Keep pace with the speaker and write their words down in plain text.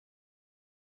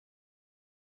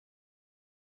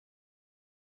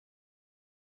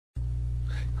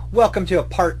Welcome to a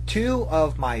part 2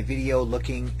 of my video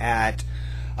looking at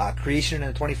creation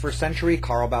in the 21st century,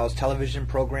 Carl Baugh's television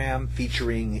program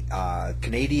featuring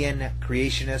Canadian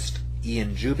creationist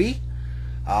Ian Juby.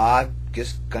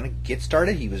 Just gonna get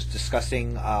started. He was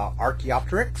discussing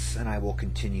Archaeopteryx, and I will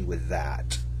continue with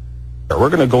that. We're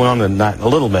going to go on in that in a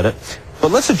little minute,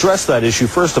 but let's address that issue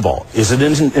first of all. Is it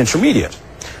intermediate?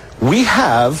 We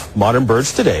have modern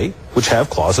birds today which have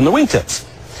claws in the wingtips.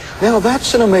 Now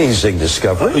that's an amazing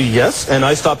discovery. Yes, and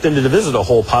I stopped in to visit a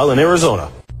whole pile in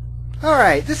Arizona.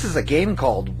 Alright, this is a game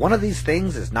called One of These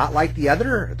Things is Not Like the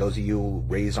Other. Those of you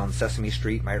raised on Sesame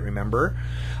Street might remember.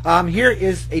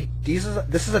 This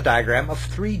is a diagram of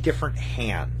 3 different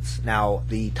hands. Now,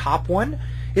 the top one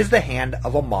is the hand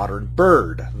of a modern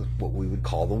bird, what we would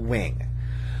call the wing.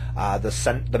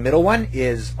 The middle one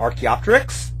is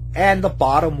Archaeopteryx, and the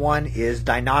bottom one is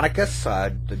Deinonychus,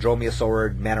 the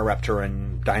dromaeosaurid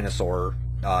Maniraptoran dinosaur.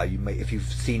 If you've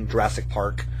seen Jurassic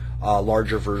Park, a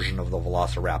larger version of the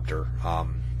Velociraptor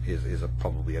is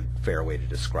probably a fair way to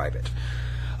describe it.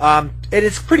 It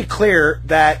is pretty clear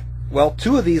that, well,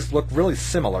 2 of these look really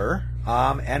similar,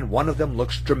 and one of them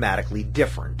looks dramatically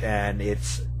different, and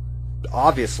it's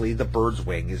obviously the bird's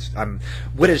wing is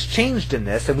what has changed in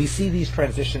this, and we see these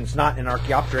transitions not in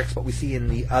Archaeopteryx, but we see in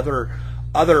the other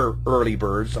early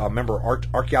birds. Remember,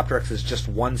 Archaeopteryx is just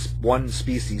one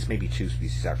species, maybe 2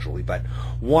 species actually, but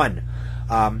one.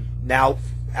 Now,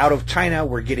 out of China,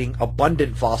 we're getting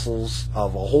abundant fossils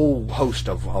of a whole host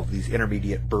of these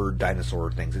intermediate bird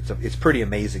dinosaur things. It's pretty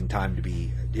amazing time to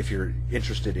be, if you're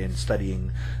interested in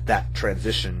studying that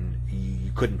transition,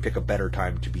 you couldn't pick a better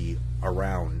time to be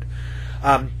around.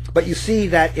 But you see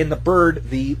that in the bird,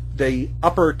 the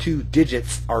upper 2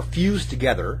 digits are fused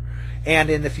together,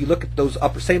 and if you look at those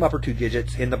same upper 2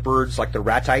 digits in the birds like the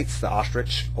ratites, the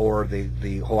ostrich, or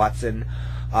the hoatzin,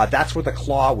 that's where the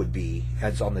claw would be,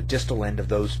 as on the distal end of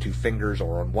those 2 fingers,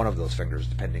 or on one of those fingers,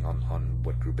 depending on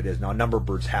what group it is. Now, a number of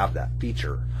birds have that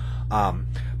feature,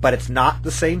 but it's not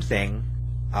the same thing.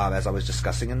 As I was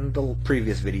discussing in the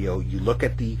previous video, you look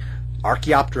at the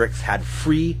Archaeopteryx had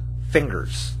free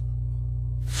fingers.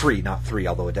 Free, not 3,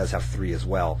 although it does have 3 as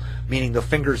well, meaning the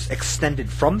fingers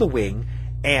extended from the wing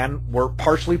and were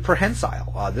partially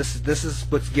prehensile. This is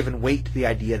what's given weight to the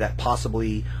idea that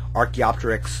possibly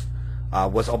Archaeopteryx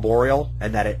was arboreal,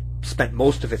 and that it spent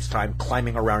most of its time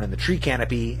climbing around in the tree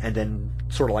canopy, and then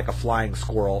sort of like a flying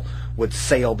squirrel would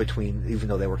sail between, even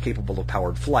though they were capable of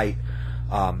powered flight,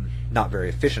 not very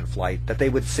efficient flight, that they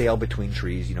would sail between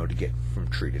trees, to get from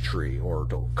tree to tree, or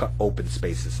to cut open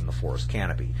spaces in the forest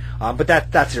canopy. But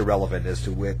that's irrelevant as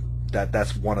to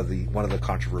that's one of the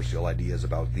controversial ideas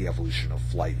about the evolution of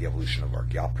flight, the evolution of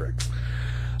Archaeopteryx.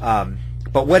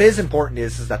 But what is important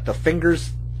is that the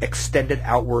fingers extended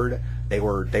outward. They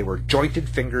were jointed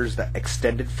fingers that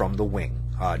extended from the wing.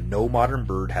 No modern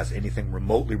bird has anything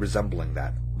remotely resembling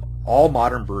that. All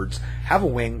modern birds have a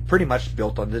wing pretty much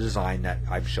built on the design that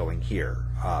I'm showing here.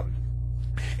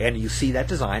 And you see that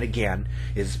design, again,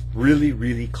 is really,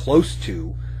 really close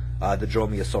to the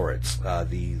dromaeosaurids,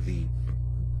 the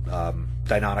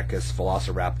Deinonychus,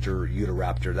 Velociraptor,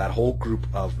 Utahraptor, that whole group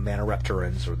of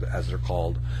Maniraptorans, or as they're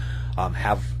called,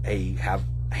 have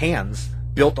hands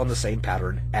built on the same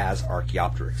pattern as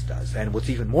Archaeopteryx does. And what's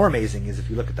even more amazing is if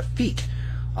you look at the feet.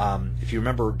 If you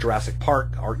remember Jurassic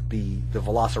Park, the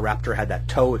Velociraptor had that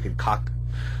toe it could cock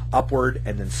upward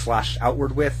and then slash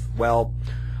outward with. Well,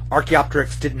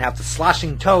 Archaeopteryx didn't have the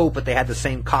slashing toe, but they had the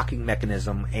same cocking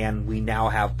mechanism, and we now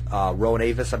have Rowan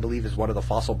avis, I believe, is one of the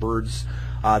fossil birds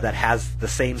that has the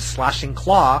same slashing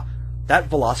claw that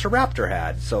Velociraptor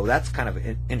had. So that's kind of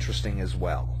interesting as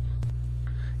well.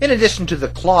 In addition to the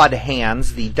clawed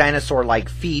hands, the dinosaur-like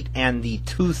feet, and the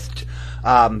toothed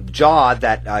jaw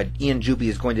that Ian Juby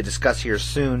is going to discuss here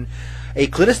soon, a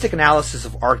cladistic analysis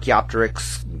of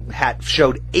Archaeopteryx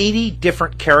showed 80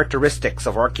 different characteristics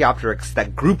of Archaeopteryx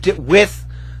that grouped it with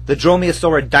the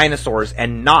dromaeosaurid dinosaurs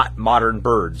and not modern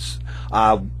birds,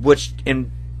 which,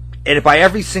 by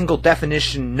every single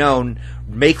definition known,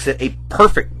 makes it a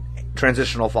perfect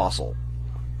transitional fossil.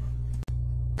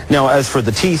 Now, as for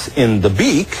the teeth in the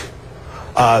beak,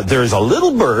 there's a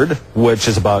little bird which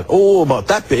is about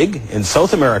that big in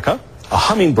South America, a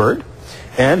hummingbird,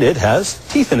 and it has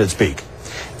teeth in its beak.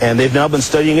 And they've now been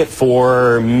studying it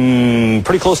for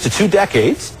pretty close to 2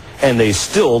 decades, and they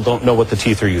still don't know what the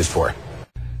teeth are used for.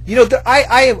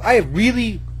 I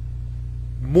really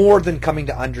more than coming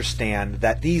to understand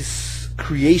that these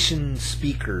creation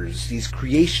speakers, these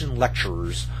creation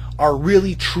lecturers, are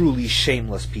really truly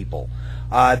shameless people.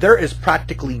 There is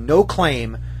practically no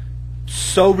claim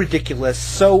so ridiculous,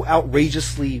 so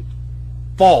outrageously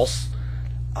false,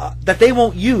 that they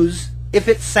won't use if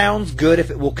it sounds good,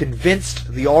 if it will convince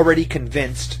the already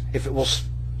convinced, if it will,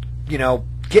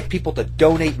 get people to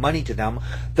donate money to them.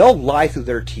 They'll lie through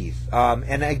their teeth.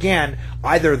 And again,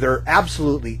 either they're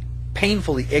absolutely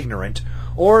painfully ignorant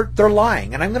or they're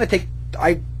lying. And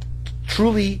I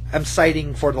truly am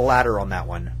citing for the latter on that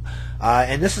one.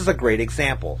 And this is a great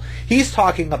example. He's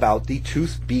talking about the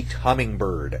tooth-beaked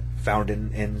hummingbird found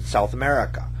in South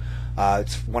America.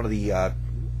 It's one of the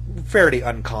fairly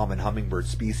uncommon hummingbird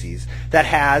species that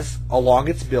has, along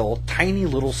its bill, tiny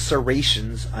little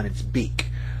serrations on its beak.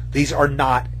 These are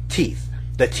not teeth.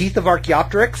 The teeth of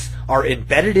Archaeopteryx are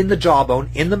embedded in the jawbone,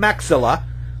 in the maxilla.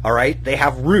 All right, they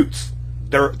have roots.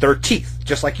 They're teeth,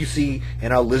 just like you see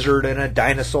in a lizard, in a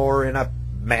dinosaur, in a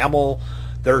mammal.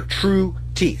 They're true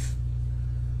teeth.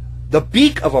 The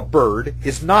beak of a bird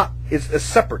is a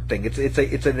separate thing.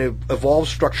 It's an evolved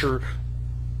structure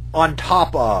on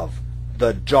top of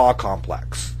the jaw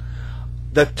complex.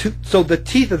 So the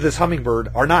teeth of this hummingbird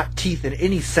are not teeth in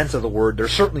any sense of the word.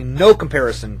 There's certainly no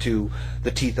comparison to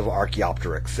the teeth of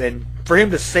Archaeopteryx. And for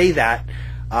him to say that,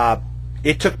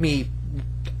 it took me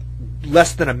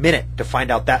less than a minute to find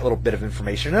out that little bit of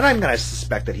information. And I'm going to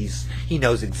suspect that he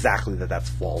knows exactly that that's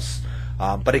false.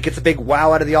 But it gets a big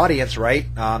wow out of the audience, right?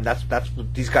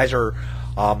 These guys are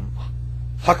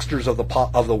hucksters of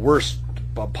the worst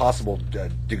possible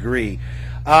degree.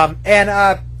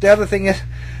 And the other thing is,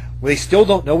 they still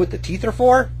don't know what the teeth are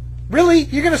for? Really?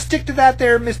 You're going to stick to that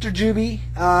there, Mr. Juby?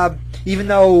 Even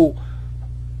though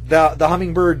the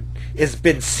hummingbird has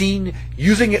been seen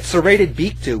using its serrated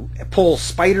beak to pull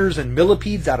spiders and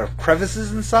millipedes out of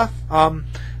crevices and stuff?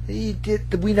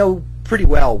 We know pretty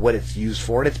well what it's used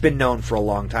for, and it's been known for a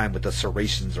long time what the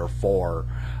serrations are for.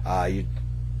 I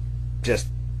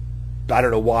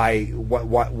don't know why,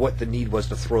 what the need was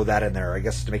to throw that in there. I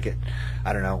guess to make it,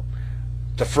 I don't know,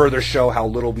 to further show how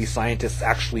little we scientists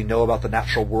actually know about the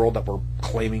natural world that we're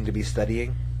claiming to be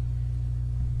studying.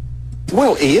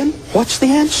 Well, Ian, what's the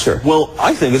answer? Well,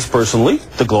 I think it's personally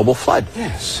the global flood.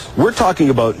 Yes. We're talking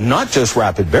about not just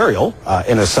rapid burial.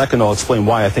 In a second, I'll explain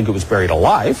why I think it was buried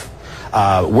alive.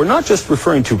 We're not just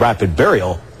referring to rapid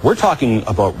burial. We're talking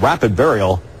about rapid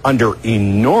burial under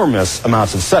enormous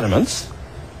amounts of sediments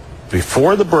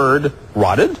before the bird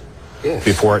rotted, yes,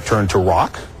 before it turned to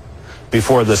rock,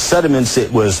 before the sediments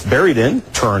it was buried in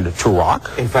turned to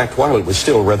rock. In fact, while it was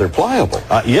still rather pliable.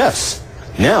 Yes.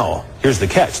 Now, here's the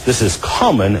catch. This is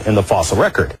common in the fossil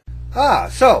record.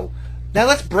 So now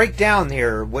let's break down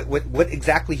here what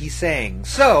exactly he's saying.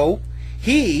 So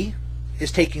he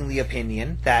is taking the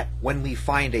opinion that when we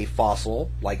find a fossil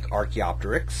like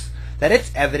Archaeopteryx, that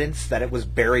it's evidence that it was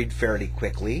buried fairly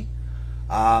quickly,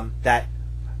 that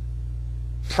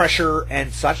pressure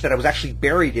and such, that it was actually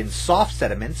buried in soft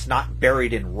sediments, not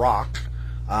buried in rock,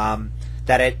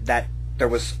 that there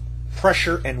was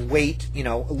pressure and weight,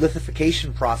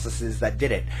 lithification processes that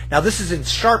did it. Now this is in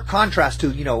sharp contrast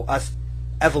to, us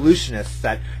evolutionists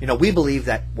that, we believe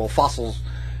that, fossils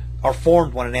are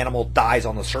formed when an animal dies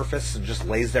on the surface and just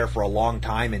lays there for a long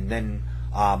time and then,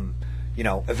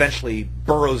 eventually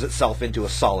burrows itself into a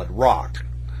solid rock.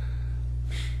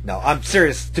 No, I'm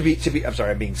serious. I'm sorry,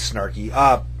 I'm being snarky.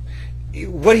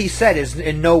 What he said is,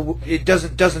 it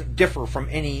doesn't differ from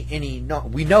any. No,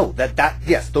 we know that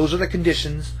yes, those are the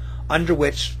conditions under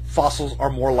which fossils are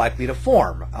more likely to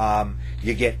form.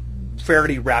 You get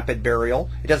fairly rapid burial.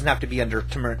 It doesn't have to be under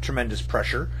tremendous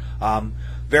pressure.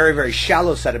 Very, very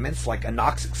shallow sediments, like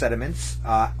anoxic sediments,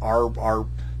 are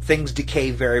things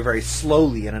decay very, very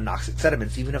slowly in anoxic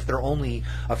sediments, even if they're only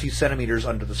a few centimeters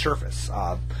under the surface.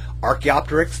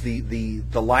 Archaeopteryx, the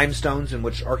limestones in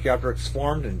which Archaeopteryx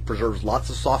formed and preserves lots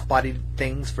of soft-bodied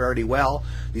things fairly well,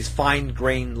 these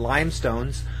fine-grained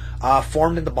limestones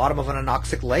formed in the bottom of an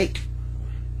anoxic lake.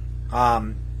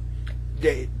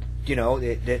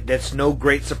 That's no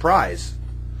great surprise.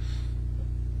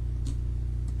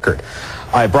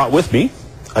 I brought with me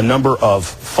a number of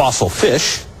fossil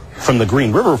fish from the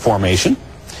Green River Formation,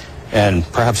 and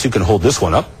perhaps you can hold this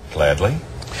one up. Gladly.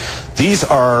 These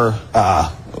are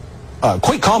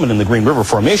quite common in the Green River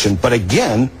Formation, but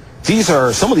again,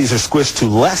 some of these are squished to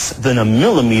less than a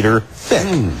millimeter thick,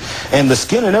 and the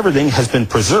skin and everything has been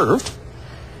preserved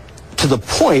to the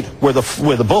point where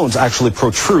the bones actually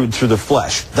protrude through the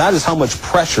flesh. That is how much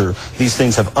pressure these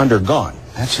things have undergone.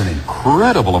 That's an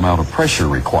incredible amount of pressure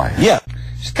required. Yeah.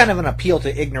 Just kind of an appeal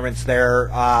to ignorance there.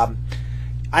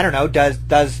 I don't know,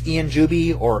 does Ian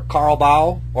Juby or Carl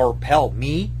Baugh, or hell,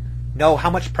 me, know how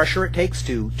much pressure it takes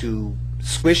to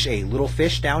squish a little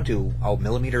fish down to a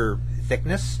millimeter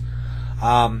thickness?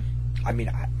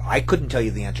 I couldn't tell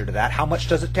you the answer to that. How much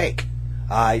does it take?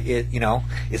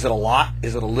 Is it a lot?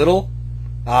 Is it a little?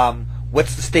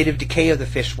 What's the state of decay of the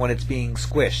fish when it's being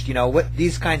squished? What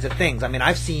these kinds of things. I mean,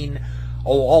 I've seen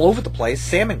all over the place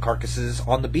salmon carcasses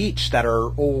on the beach that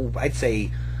are, I'd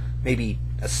say maybe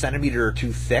a centimeter or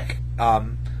two thick,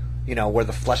 where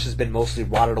the flesh has been mostly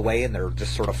rotted away and they're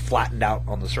just sort of flattened out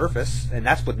on the surface, and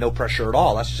that's with no pressure at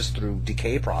all. That's just through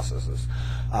decay processes.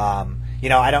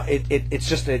 It's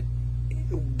just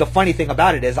the funny thing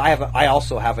about it is I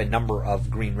also have a number of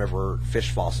Green River fish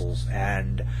fossils,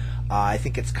 and I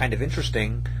think it's kind of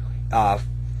interesting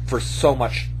for so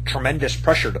much tremendous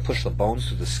pressure to push the bones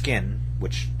through the skin,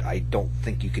 which I don't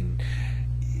think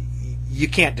you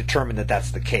can't determine that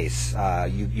that's the case.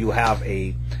 You have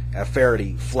a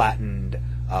fairly flattened,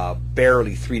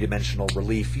 barely three-dimensional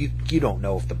relief. You don't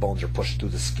know if the bones are pushed through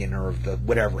the skin or if the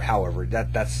whatever. However,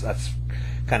 that's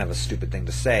kind of a stupid thing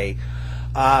to say.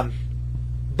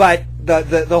 But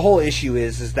the whole issue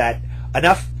is that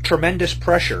enough tremendous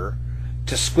pressure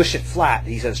to squish it flat.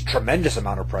 He says tremendous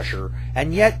amount of pressure,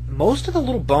 and yet most of the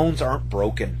little bones aren't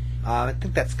broken. I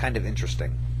think that's kind of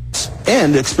interesting.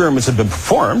 And experiments have been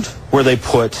performed where they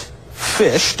put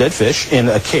dead fish, in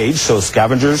a cage so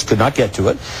scavengers could not get to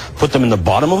it, put them in the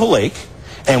bottom of a lake,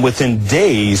 and within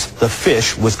days the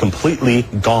fish was completely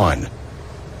gone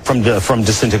from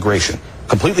disintegration,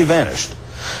 completely vanished.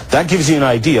 That gives you an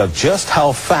idea of just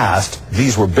how fast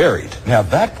these were buried. Now,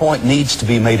 that point needs to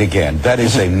be made again. That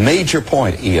is a major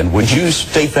point, Ian. Would you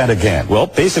state that again? Well,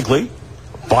 basically,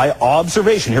 by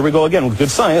observation, here we go again with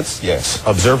good science. Yes.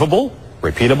 Observable,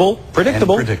 repeatable,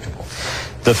 predictable. And predictable.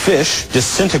 The fish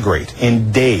disintegrate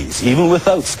in days, even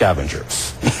without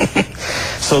scavengers.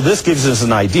 So this gives us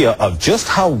an idea of just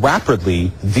how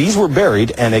rapidly these were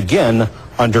buried, and again,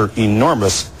 under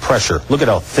enormous pressure. Look at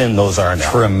how thin those are now.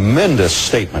 Tremendous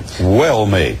statement. Well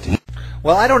made.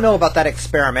 Well, I don't know about that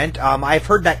experiment. I've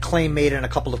heard that claim made in a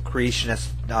couple of creationist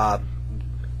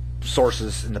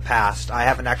sources in the past. I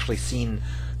haven't actually seen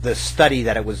the study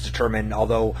that it was determined,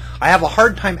 although I have a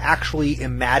hard time actually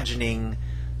imagining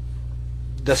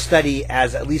the study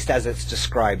at least as it's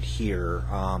described here.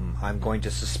 I'm going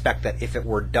to suspect that if it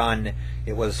were done,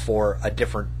 it was for a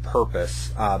different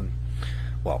purpose.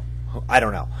 Well, I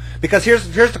don't know. Because here's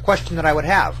the question that I would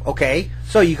have. Okay,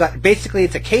 so you got, basically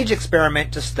it's a cage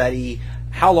experiment to study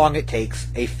how long it takes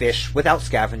a fish without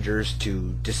scavengers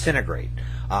to disintegrate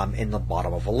in the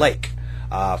bottom of a lake.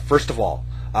 First of all,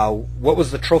 what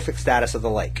was the trophic status of the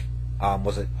lake?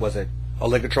 Was it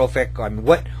oligotrophic? I mean,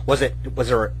 what was it? Was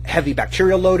there a heavy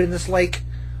bacterial load in this lake?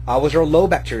 Was there a low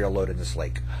bacterial load in this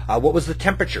lake? What was the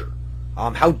temperature?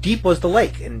 How deep was the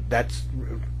lake? And that's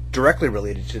directly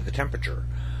related to the temperature.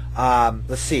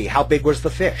 Let's see. How big was the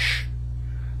fish?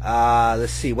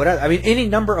 Let's see. What I mean, any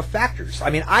number of factors. I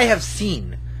mean, I've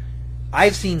seen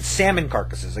salmon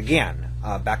carcasses. Again,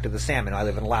 back to the salmon. I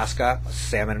live in Alaska.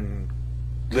 Salmon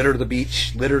litter the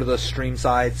beach, litter the stream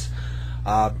sides.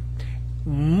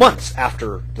 Months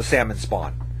after the salmon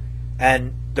spawn,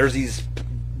 and there's these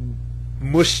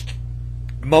mushed,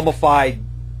 mummified,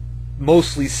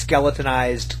 mostly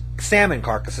skeletonized salmon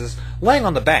carcasses laying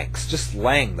on the banks, just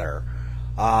laying there,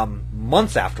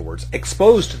 months afterwards,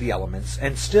 exposed to the elements,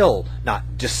 and still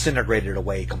not disintegrated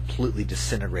away, completely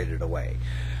disintegrated away.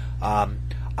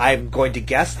 I'm going to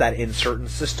guess that in certain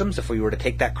systems, if we were to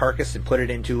take that carcass and put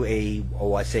it into a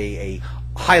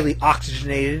highly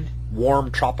oxygenated,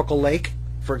 warm tropical lake,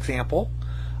 for example,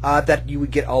 that you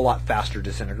would get a lot faster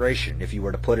disintegration. If you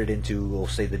were to put it into, we'll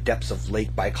say, the depths of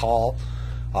Lake Baikal,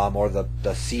 or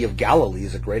the Sea of Galilee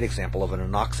is a great example of an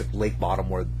anoxic lake bottom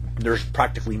where there's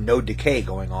practically no decay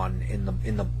going on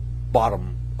in the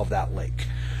bottom of that lake.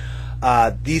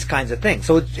 These kinds of things.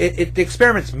 So the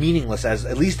experiment's meaningless,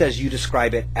 at least as you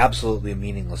describe it, absolutely a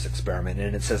meaningless experiment,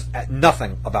 and it says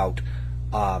nothing about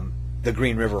the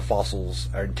Green River fossils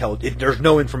until there's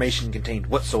no information contained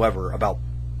whatsoever about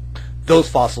those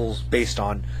fossils based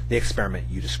on the experiment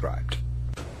you described.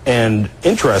 And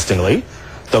interestingly,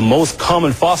 the most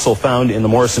common fossil found in the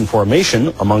Morrison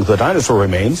Formation among the dinosaur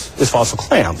remains is fossil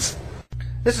clams.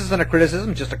 This isn't a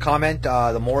criticism, just a comment.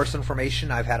 The Morrison Formation,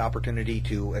 I've had opportunity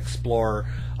to explore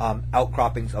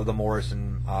outcroppings of the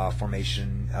Morrison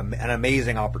Formation. An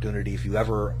amazing opportunity if you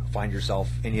ever find yourself,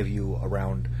 any of you,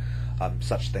 around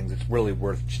such things. It's really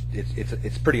worth.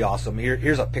 It's pretty awesome.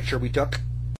 Here's a picture we took.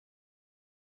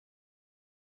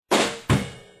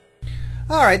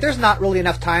 All right, there's not really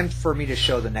enough time for me to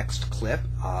show the next clip,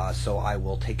 so I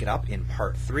will take it up in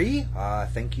part 3.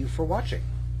 Thank you for watching.